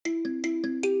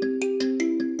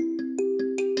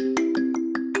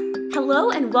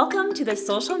Hello and welcome to the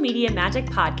Social Media Magic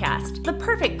Podcast, the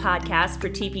perfect podcast for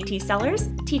TPT sellers,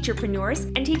 teacherpreneurs,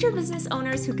 and teacher business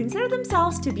owners who consider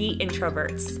themselves to be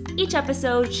introverts. Each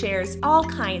episode shares all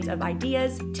kinds of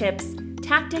ideas, tips,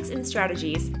 tactics, and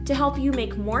strategies to help you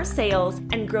make more sales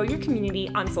and grow your community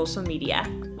on social media.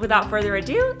 Without further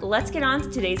ado, let's get on to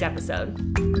today's episode.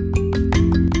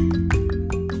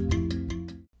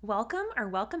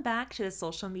 Welcome back to the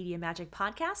Social Media Magic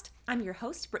Podcast. I'm your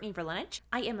host, Brittany Verlenich.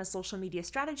 I am a social media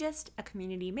strategist, a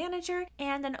community manager,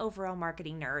 and an overall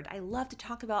marketing nerd. I love to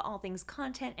talk about all things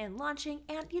content and launching,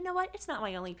 and you know what? It's not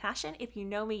my only passion. If you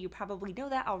know me, you probably know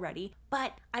that already,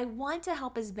 but I want to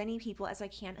help as many people as I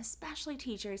can, especially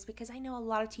teachers, because I know a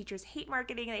lot of teachers hate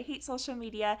marketing, they hate social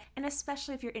media, and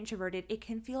especially if you're introverted, it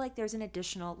can feel like there's an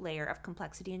additional layer of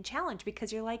complexity and challenge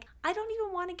because you're like, I don't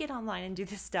even want to get online and do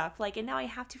this stuff, and now I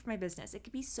have to for my business. It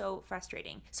could be so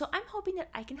frustrating. So I'm hoping that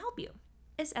I can help you.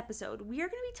 This episode, we are going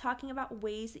to be talking about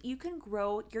ways that you can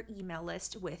grow your email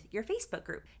list with your Facebook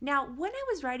group. Now, when I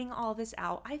was writing all this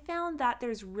out, I found that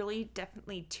there's really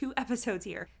definitely two episodes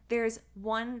here. There's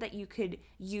one that you could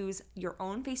use your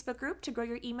own Facebook group to grow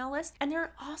your email list, and there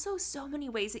are also so many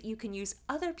ways that you can use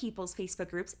other people's Facebook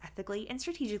groups, ethically and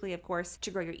strategically, of course,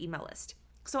 to grow your email list.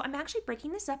 So I'm actually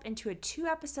breaking this up into a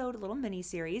 2-episode little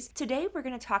mini-series. Today, we're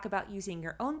going to talk about using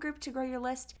your own group to grow your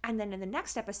list. And then in the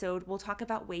next episode, we'll talk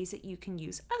about ways that you can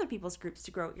use other people's groups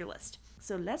to grow your list.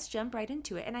 So let's jump right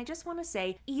into it. And I just want to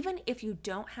say, even if you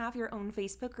don't have your own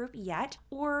Facebook group yet,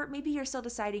 or maybe you're still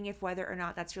deciding if whether or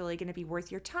not that's really going to be worth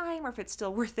your time or if it's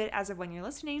still worth it as of when you're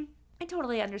listening, I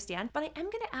totally understand, but I am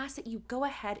going to ask that you go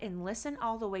ahead and listen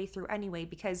all the way through anyway,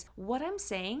 because what I'm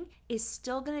saying is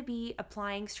still going to be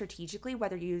applying strategically,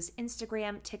 whether you use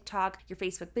Instagram, TikTok, your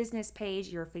Facebook business page,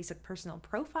 your Facebook personal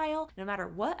profile, no matter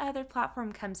what other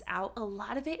platform comes out, a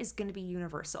lot of it is going to be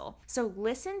universal. So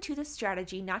listen to the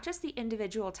strategy, not just the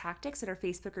individual tactics that are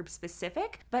Facebook group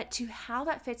specific, but to how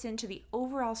that fits into the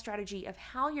overall strategy of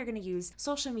how you're going to use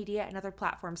social media and other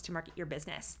platforms to market your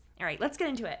business. All right, let's get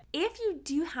into it. If you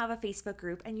do have a Facebook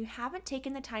group and you haven't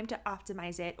taken the time to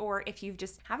optimize it, or if you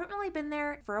just haven't really been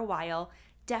there for a while,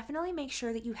 definitely make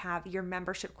sure that you have your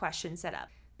membership questions set up.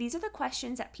 These are the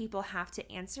questions that people have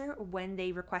to answer when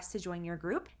they request to join your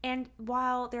group. And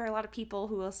while there are a lot of people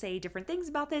who will say different things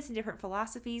about this and different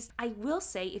philosophies, I will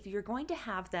say if you're going to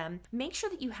have them, make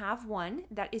sure that you have one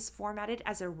that is formatted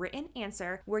as a written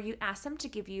answer where you ask them to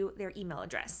give you their email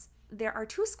address. There are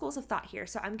two schools of thought here,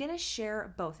 so I'm going to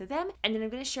share both of them, and then I'm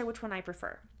going to share which one I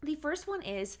prefer. The first one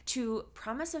is to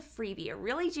promise a freebie, a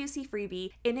really juicy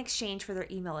freebie in exchange for their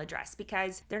email address,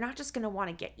 because they're not just going to want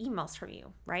to get emails from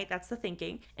you, right? That's the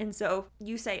thinking. And so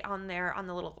you say on there, on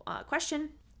the little question,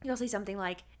 you'll say something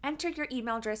like, enter your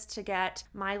email address to get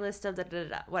my list of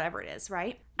whatever it is,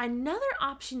 right? Another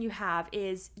option you have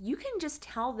is you can just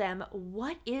tell them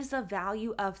what is the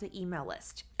value of the email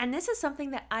list. And this is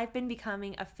something that I've been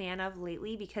becoming a fan of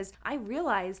lately because I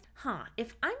realized,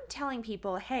 if I'm telling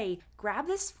people, hey, grab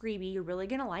this freebie, you're really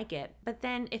gonna like it, but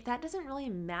then if that doesn't really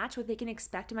match what they can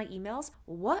expect in my emails,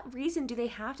 what reason do they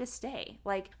have to stay?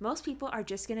 Most people are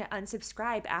just gonna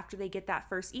unsubscribe after they get that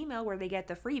first email where they get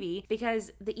the freebie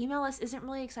because the email list isn't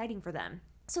really exciting for them.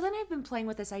 So then I've been playing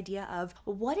with this idea of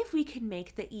what if we could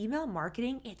make the email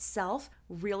marketing itself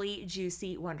really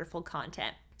juicy, wonderful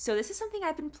content? So this is something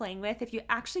I've been playing with. If you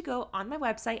actually go on my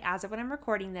website as of when I'm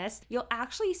recording this, you'll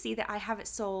actually see that I have it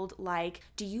sold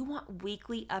do you want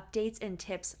weekly updates and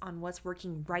tips on what's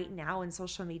working right now in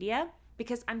social media?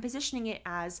 Because I'm positioning it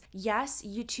as, yes,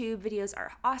 YouTube videos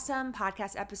are awesome,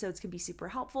 podcast episodes can be super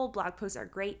helpful, blog posts are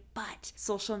great, but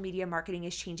social media marketing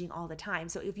is changing all the time.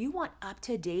 So if you want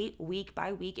up-to-date week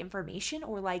by week information,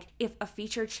 or if a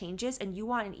feature changes and you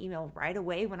want an email right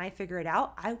away when I figure it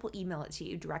out, I will email it to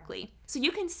you directly. So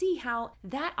you can see how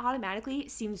that automatically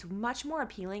seems much more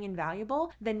appealing and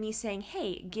valuable than me saying,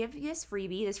 hey, give this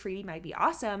freebie might be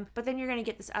awesome, but then you're gonna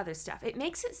get this other stuff. It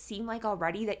makes it seem like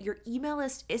already that your email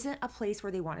list isn't a place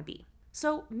where they want to be.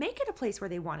 So make it a place where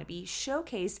they want to be.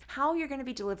 Showcase how you're going to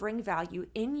be delivering value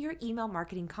in your email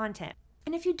marketing content.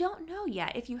 And if you don't know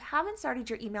yet, if you haven't started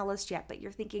your email list yet, but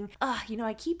you're thinking,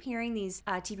 I keep hearing these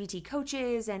TPT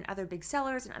coaches and other big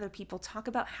sellers and other people talk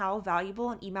about how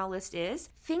valuable an email list is,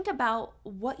 think about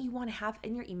what you want to have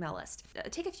in your email list.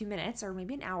 Take a few minutes or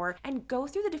maybe an hour and go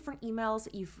through the different emails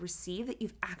that you've received that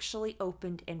you've actually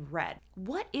opened and read.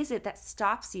 What is it that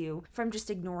stops you from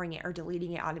just ignoring it or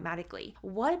deleting it automatically?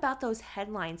 What about those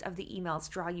headlines of the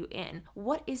emails draw you in?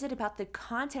 What is it about the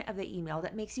content of the email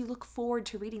that makes you look forward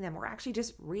to reading them or actually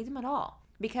just read them at all?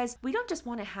 Because we don't just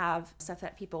want to have stuff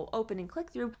that people open and click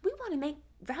through. We want to make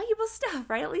valuable incredible stuff,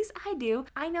 right? At least I do.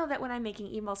 I know that when I'm making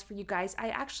emails for you guys, I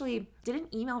actually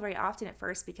didn't email very often at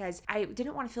first because I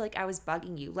didn't want to feel like I was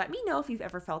bugging you. Let me know if you've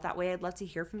ever felt that way. I'd love to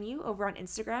hear from you over on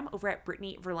Instagram, over at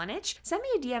Brittany Verlenich. Send me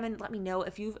a DM and let me know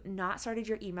if you've not started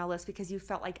your email list because you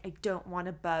felt like I don't want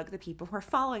to bug the people who are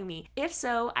following me. If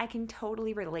so, I can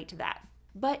totally relate to that.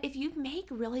 But if you make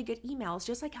really good emails,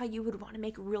 just like how you would want to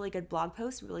make really good blog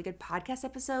posts, really good podcast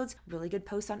episodes, really good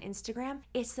posts on Instagram,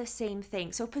 it's the same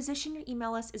thing. So position your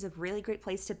email list is a really great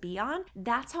place to be on.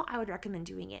 That's how I would recommend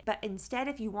doing it. But instead,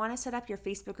 if you want to set up your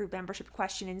Facebook group membership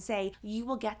question and say, you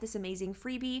will get this amazing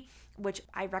freebie, which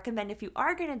I recommend if you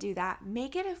are going to do that,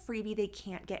 make it a freebie they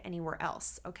can't get anywhere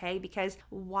else, okay? Because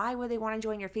why would they want to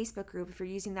join your Facebook group if you're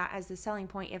using that as the selling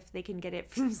point if they can get it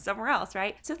from somewhere else,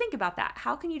 right? So think about that.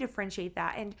 How can you differentiate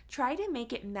that and try to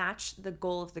make it match the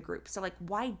goal of the group? So like,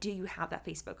 why do you have that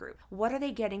Facebook group? What are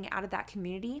they getting out of that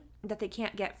community that they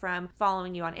can't get from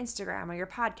following you on Instagram or your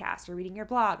podcast or reading your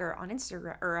blog or on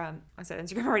Instagram or I said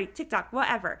Instagram already, TikTok,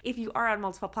 whatever, if you are on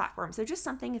multiple platforms. So just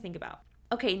something to think about.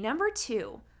 Okay, number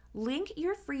 2, link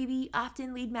your freebie,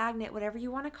 opt-in, lead magnet, whatever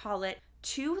you want to call it,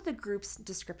 to the group's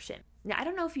description. Now, I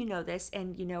don't know if you know this,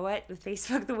 and you know what, with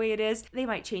Facebook the way it is, they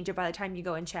might change it by the time you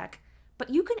go and check, but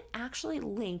you can actually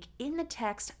link in the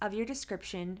text of your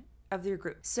description of your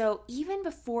group. So even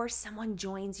before someone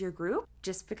joins your group,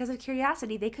 just because of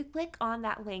curiosity, they could click on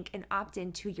that link and opt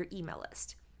into your email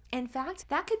list. In fact,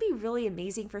 that could be really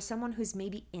amazing for someone who's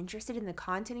maybe interested in the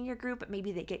content in your group, but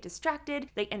maybe they get distracted,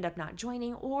 they end up not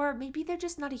joining, or maybe they're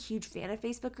just not a huge fan of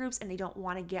Facebook groups and they don't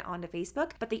want to get onto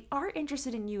Facebook, but they are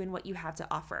interested in you and what you have to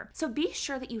offer. So be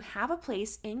sure that you have a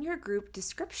place in your group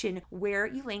description where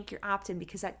you link your opt-in,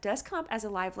 because that does come up as a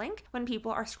live link when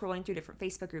people are scrolling through different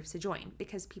Facebook groups to join,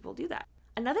 because people do that.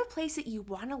 Another place that you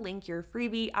want to link your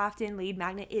freebie, opt-in, lead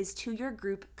magnet is to your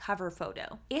group cover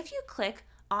photo. If you click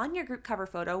on your group cover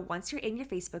photo, once you're in your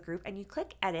Facebook group and you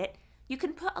click edit, you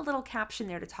can put a little caption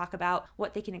there to talk about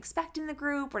what they can expect in the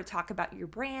group, or to talk about your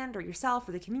brand or yourself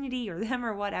or the community or them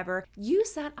or whatever.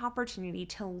 Use that opportunity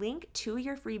to link to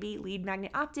your freebie, lead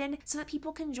magnet, opt-in so that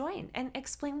people can join and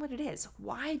explain what it is.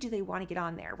 Why do they want to get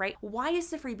on there, right? Why is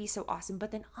the freebie so awesome?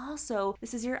 But then also,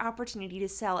 this is your opportunity to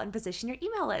sell and position your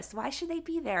email list. Why should they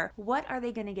be there? What are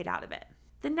they going to get out of it?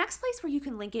 The next place where you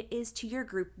can link it is to your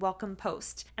group welcome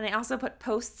post. And I also put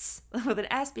posts with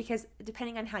an S because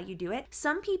depending on how you do it,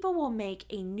 some people will make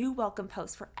a new welcome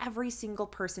post for every single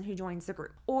person who joins the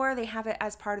group. Or they have it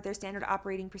as part of their standard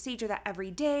operating procedure that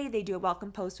every day they do a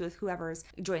welcome post with whoever's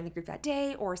joined the group that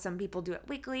day, or some people do it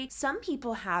weekly. Some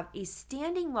people have a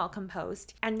standing welcome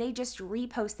post and they just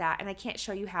repost that. And I can't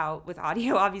show you how with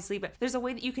audio, obviously, but there's a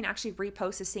way that you can actually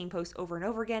repost the same post over and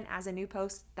over again as a new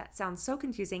post. That sounds so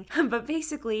confusing, but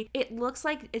basically it looks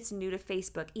like it's new to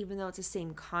Facebook, even though it's the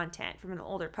same content from an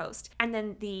older post. And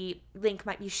then the link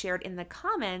might be shared in the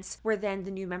comments, where then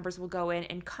the new members will go in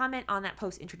and comment on that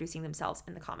post, introducing themselves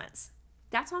in the comments.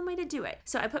 That's one way to do it.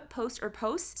 So I put post or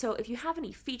posts. So if you have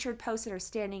any featured posts that are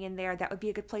standing in there, that would be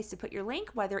a good place to put your link,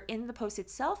 whether in the post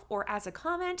itself or as a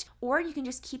comment, or you can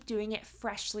just keep doing it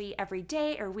freshly every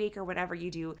day or week or whatever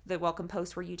you do the welcome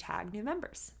post where you tag new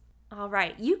members. All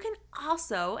right, you can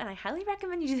also, and I highly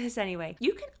recommend you do this anyway,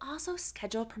 you can also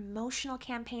schedule promotional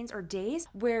campaigns or days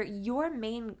where your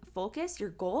main focus, your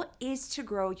goal, is to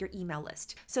grow your email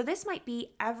list. So this might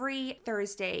be every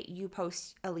Thursday you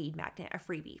post a lead magnet, a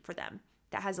freebie for them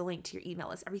that has a link to your email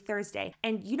list every Thursday.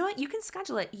 And you know what? You can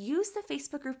schedule it. Use the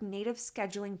Facebook group native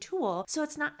scheduling tool so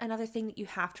it's not another thing that you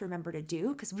have to remember to do,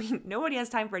 because nobody has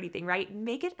time for anything, right?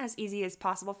 Make it as easy as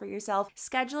possible for yourself.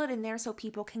 Schedule it in there so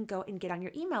people can go and get on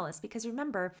your email list, because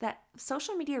remember that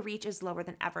social media reach is lower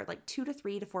than ever, like 2 to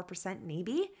 3 to 4%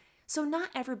 maybe. So not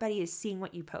everybody is seeing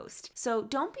what you post. So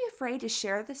don't be afraid to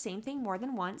share the same thing more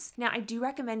than once. Now, I do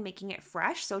recommend making it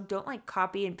fresh. So don't like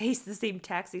copy and paste the same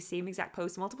text, the same exact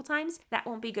post multiple times. That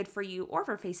won't be good for you or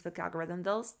for Facebook algorithm.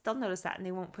 They'll notice that and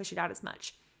they won't push it out as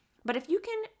much. But if you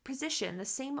can position the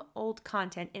same old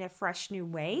content in a fresh new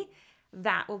way,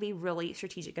 that will be really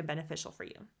strategic and beneficial for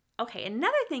you. Okay,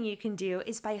 another thing you can do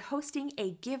is by hosting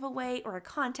a giveaway or a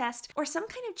contest or some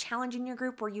kind of challenge in your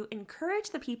group where you encourage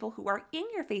the people who are in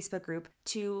your Facebook group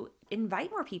to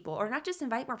invite more people, or not just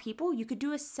invite more people. You could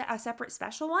do a separate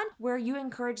special one where you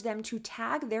encourage them to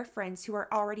tag their friends who are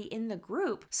already in the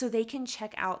group so they can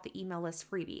check out the email list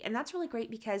freebie. And that's really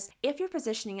great, because if you're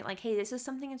positioning it like, hey, this is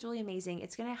something that's really amazing,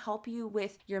 it's going to help you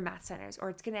with your math centers, or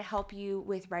it's going to help you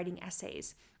with writing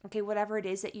essays. Okay, whatever it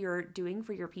is that you're doing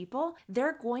for your people,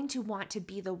 they're going to want to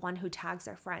be the one who tags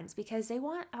their friends, because they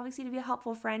want obviously to be a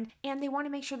helpful friend, and they want to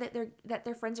make sure that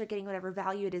their friends are getting whatever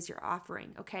value it is you're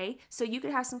offering. Okay, so you could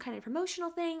have some kind of of promotional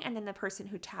thing, and then the person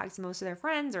who tags most of their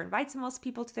friends or invites the most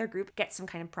people to their group gets some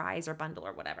kind of prize or bundle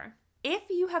or whatever. If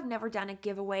you have never done a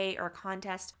giveaway or a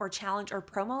contest or challenge or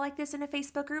promo like this in a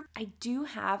Facebook group, I do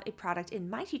have a product in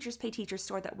my Teachers Pay Teachers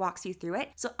store that walks you through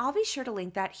it. So I'll be sure to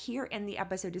link that here in the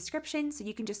episode description, so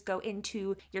you can just go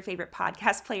into your favorite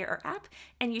podcast player or app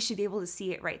and you should be able to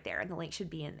see it right there, and the link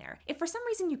should be in there. If for some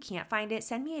reason you can't find it,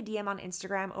 send me a DM on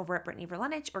Instagram over at Brittany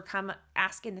Verlenich, or come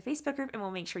ask in the Facebook group and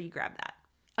we'll make sure you grab that.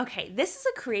 Okay, this is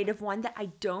a creative one that I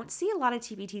don't see a lot of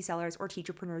TPT sellers or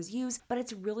teacherpreneurs use, but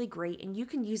it's really great, and you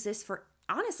can use this for,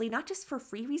 honestly, not just for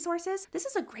free resources. This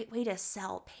is a great way to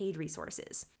sell paid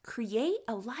resources. Create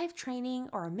a live training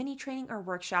or a mini training or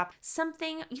workshop,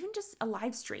 something, even just a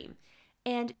live stream,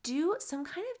 and do some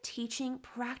kind of teaching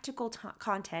practical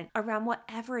content around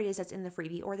whatever it is that's in the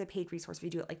freebie or the paid resource if you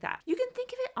do it like that. You can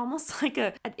think of it almost like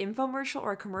an infomercial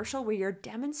or a commercial where you're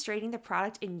demonstrating the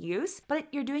product in use, but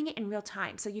you're doing it in real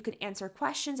time. So you can answer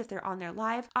questions if they're on there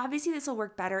live. Obviously, this will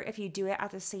work better if you do it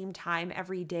at the same time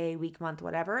every day, week, month,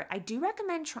 whatever. I do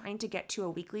recommend trying to get to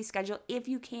a weekly schedule if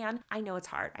you can. I know it's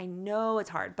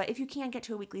hard, but if you can get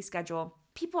to a weekly schedule,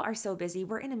 people are so busy.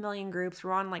 We're in a million groups.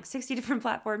 We're on like 60 different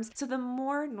platforms. So the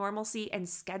more normalcy and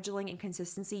scheduling and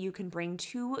consistency you can bring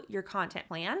to your content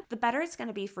plan, the better it's going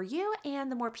to be for you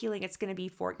and the more appealing it's going to be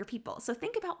for your people. So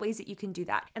think about ways that you can do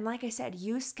that. And like I said,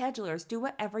 use schedulers. Do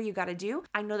whatever you got to do.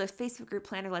 I know the Facebook group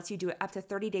planner lets you do it up to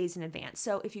 30 days in advance.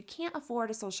 So if you can't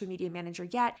afford a social media manager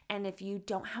yet, and if you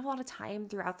don't have a lot of time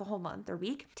throughout the whole month or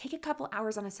week, take a couple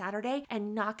hours on a Saturday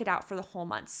and knock it out for the whole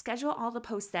month. Schedule all the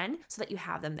posts then so that you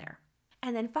have them there.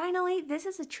 And then finally, this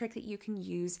is a trick that you can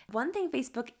use. One thing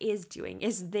Facebook is doing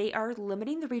is they are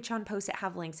limiting the reach on posts that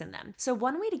have links in them. So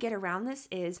one way to get around this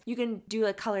is you can do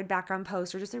a colored background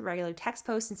post or just a regular text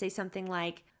post and say something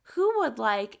like, who would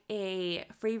like a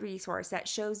free resource that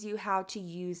shows you how to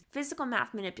use physical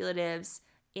math manipulatives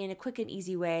in a quick and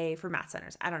easy way for math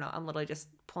centers? I don't know. I'm literally just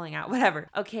pulling out whatever.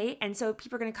 Okay. And so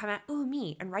people are going to comment, oh,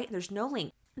 me, and right, there's no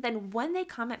link. Then when they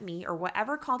comment me or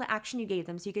whatever call to action you gave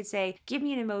them, so you could say, give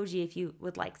me an emoji if you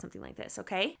would like something like this,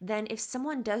 okay? Then if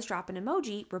someone does drop an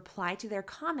emoji, reply to their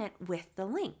comment with the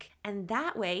link. And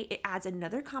that way it adds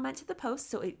another comment to the post,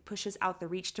 so it pushes out the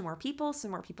reach to more people, so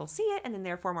more people see it, and then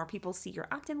therefore more people see your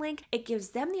opt-in link. It gives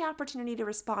them the opportunity to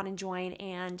respond and join,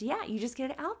 and yeah, you just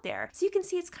get it out there. So you can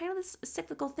see it's kind of this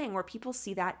cyclical thing where people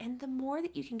see that, and the more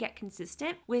that you can get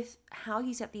consistent with how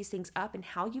you set these things up and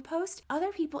how you post,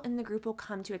 other people in the group will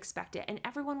come to expect it, and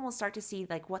everyone will start to see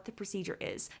like what the procedure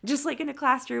is. Just like in a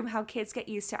classroom, how kids get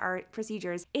used to our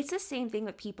procedures, it's the same thing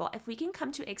with people. If we can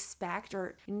come to expect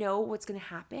or know what's going to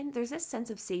happen, there's this sense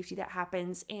of safety that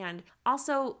happens. And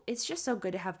also, it's just so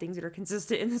good to have things that are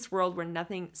consistent in this world where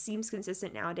nothing seems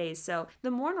consistent nowadays. So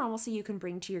the more normalcy you can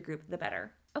bring to your group, the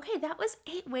better. Okay, that was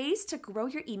 8 ways to grow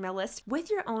your email list with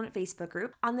your own Facebook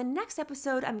group. On the next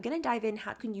episode, I'm going to dive in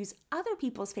how you can use other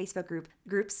people's Facebook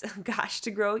groups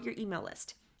to grow your email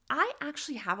list. I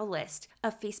actually have a list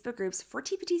of Facebook groups for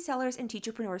TPT sellers and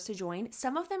teacherpreneurs to join.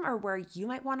 Some of them are where you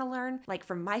might want to learn, like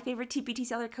from my favorite TPT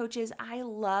seller coaches. I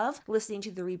love listening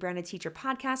to the Rebranded Teacher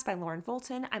podcast by Lauren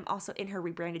Fulton. I'm also in her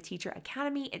Rebranded Teacher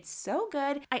Academy. It's so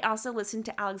good. I also listen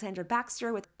to Alexandra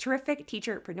Baxter with terrific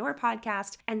Teacherpreneur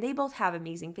podcast, and they both have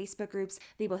amazing Facebook groups.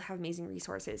 They both have amazing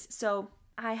resources. So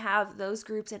I have those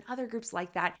groups and other groups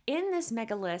like that in this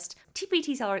mega list,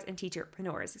 TPT sellers and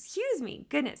teacherpreneurs. Excuse me,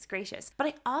 goodness gracious. But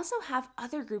I also have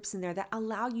other groups in there that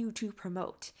allow you to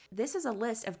promote. This is a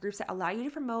list of groups that allow you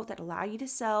to promote, that allow you to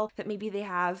sell, that maybe they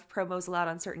have promos allowed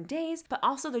on certain days, but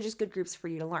also they're just good groups for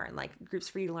you to learn, like groups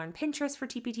for you to learn Pinterest for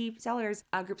TPT sellers,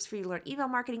 groups for you to learn email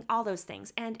marketing, all those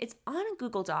things. And it's on a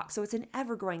Google Doc, so it's an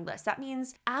ever-growing list. That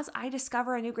means as I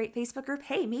discover a new great Facebook group,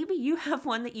 hey, maybe you have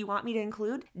one that you want me to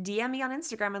include, DM me on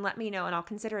Instagram and let me know, and I'll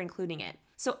consider including it.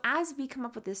 So as we come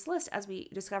up with this list, as we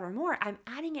discover more, I'm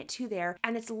adding it to there,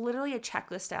 and it's literally a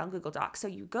checklist style Google Doc. So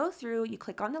you go through, you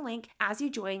click on the link, as you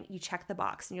join, you check the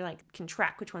box, and you're like, can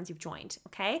track which ones you've joined,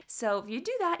 okay? So if you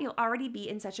do that, you'll already be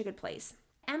in such a good place.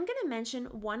 I'm going to mention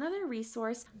one other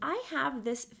resource. I have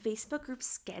this Facebook group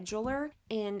scheduler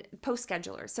and post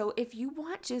scheduler. So if you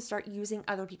want to start using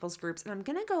other people's groups, and I'm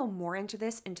going to go more into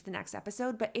this into the next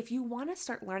episode, but if you want to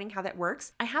start learning how that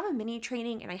works, I have a mini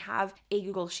training and I have a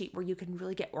Google Sheet where you can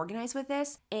really get organized with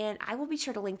this. And I will be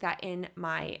sure to link that in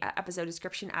my episode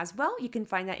description as well. You can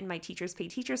find that in my Teachers Pay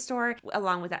Teachers store,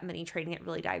 along with that mini training. It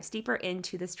really dives deeper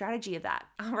into the strategy of that.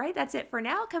 All right, that's it for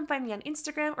now. Come find me on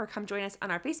Instagram or come join us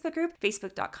on our Facebook group,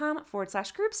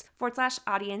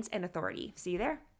 facebook.com/groups/audience and authority. See you there.